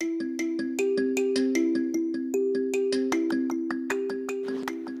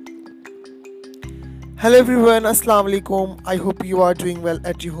Hello everyone, Assalamu alaikum. I hope you are doing well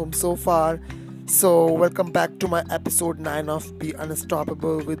at your home so far. So, welcome back to my episode 9 of Be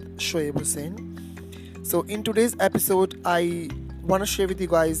Unstoppable with Shoaib Hussain. So, in today's episode, I want to share with you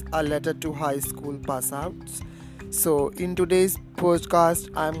guys a letter to high school pass outs. So, in today's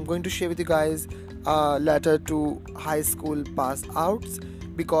podcast, I'm going to share with you guys a letter to high school pass outs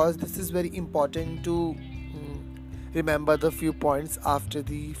because this is very important to remember the few points after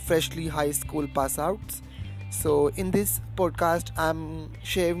the freshly high school pass outs. So in this podcast I'm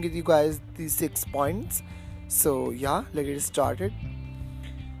sharing with you guys these 6 points. So yeah, let's get started.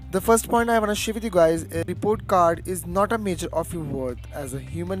 The first point I want to share with you guys is report card is not a measure of your worth as a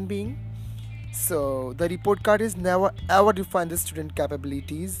human being. So the report card is never ever define the student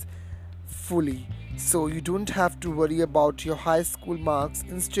capabilities fully. So you don't have to worry about your high school marks.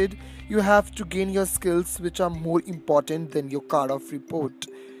 Instead, you have to gain your skills, which are more important than your card of report.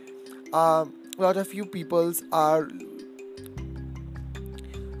 A lot of you peoples are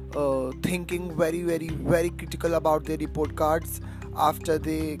thinking very critical about their report cards after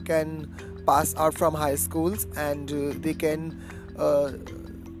they can pass out from high schools, and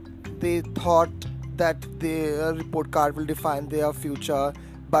they thought that their report card will define their future,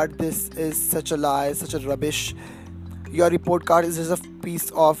 but this is such a lie, such a rubbish. Your report card is just a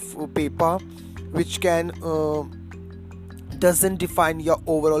piece of paper which can doesn't define your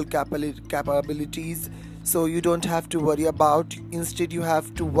overall capabilities. So you don't have to worry about. Instead, you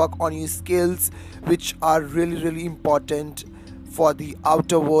have to work on your skills, which are really important for the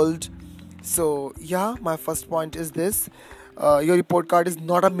outer world. So yeah, my first point is this: your report card is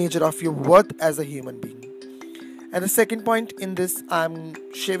not a measure of your worth as a human being. And the second point in this I'm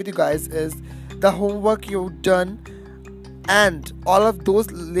share with you guys is the homework you've done and all of those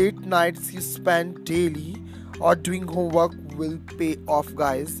late nights you spend daily or doing homework will pay off,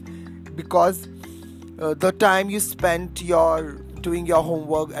 guys, because the time you spent your doing your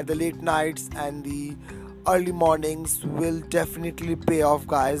homework at the late nights and the early mornings will definitely pay off,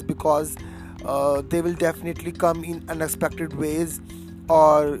 guys, because they will definitely come in unexpected ways,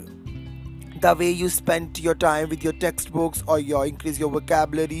 or the way you spent your time with your textbooks or your increase your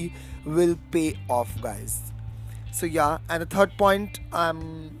vocabulary will pay off, guys. So yeah, and the third point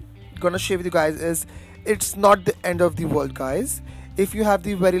I'm gonna share with you guys is it's not the end of the world, guys. If you have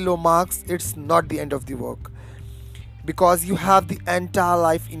the very low marks, it's not the end of the work, because you have the entire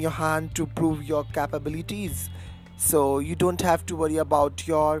life in your hand to prove your capabilities. So you don't have to worry about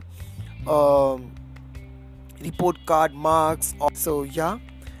your um, report card marks. So yeah,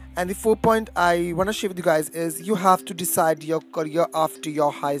 and the fourth point I want to share with you guys is you have to decide your career after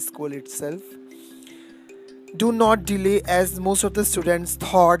your high school itself. Do not delay, as most of the students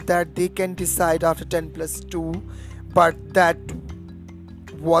thought that they can decide after 10 plus 2, but that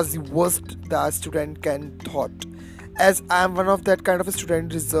was the worst the student can thought. As I am one of that kind of a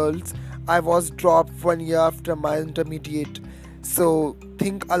student results, I was dropped 1 year after my intermediate. So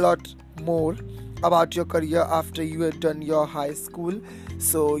think a lot more about your career after you have done your high school.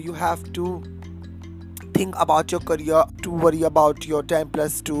 So you have to think about your career to worry about your 10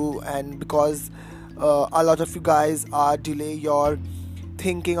 plus 2, and because a lot of you guys are delay your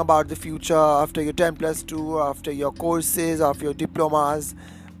thinking about the future after your 10 plus 2, after your courses, after your diplomas,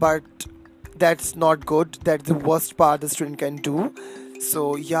 but that's not good. That's the worst part the student can do.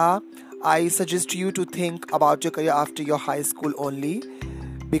 So yeah, I suggest you to think about your career after your high school only,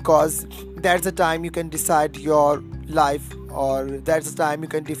 because that's the time you can decide your life, or that's the time you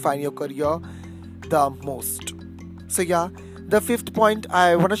can define your career the most. So yeah, the fifth point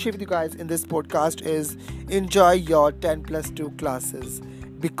I want to share with you guys in this podcast is enjoy your 10 plus 2 classes,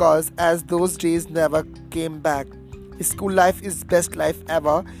 because as those days never came back, school life is best life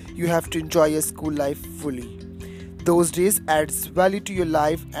ever. You have to enjoy your school life fully. Those days adds value to your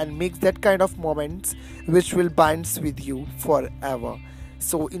life and makes that kind of moments which will binds with you forever.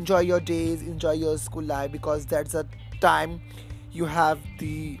 So enjoy your days, enjoy your school life, because that's a time you have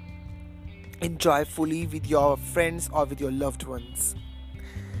the enjoy fully with your friends or with your loved ones.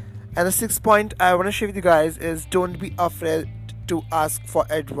 And the sixth point I want to share with you guys is don't be afraid to ask for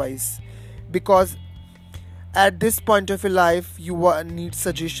advice, because at this point of your life you will need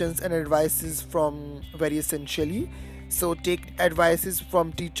suggestions and advices from very essentially. So take advices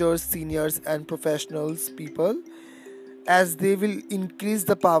from teachers, seniors and professionals people, as they will increase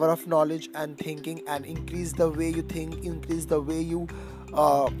the power of knowledge and thinking, and increase the way you think, increase the way you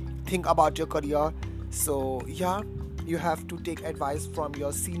think about your career. So yeah, you have to take advice from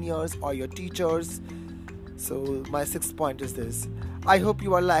your seniors or your teachers. So my sixth point is this: I hope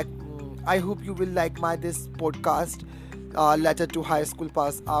you are like I hope you will like my this podcast letter to high school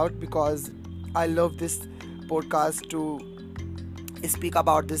pass out, because I love this podcast to speak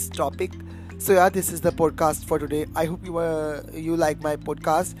about this topic. So yeah, this is the podcast for today. I hope you like my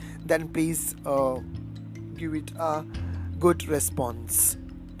podcast. Then please give it a good response.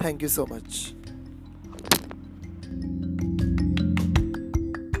 Thank you so much.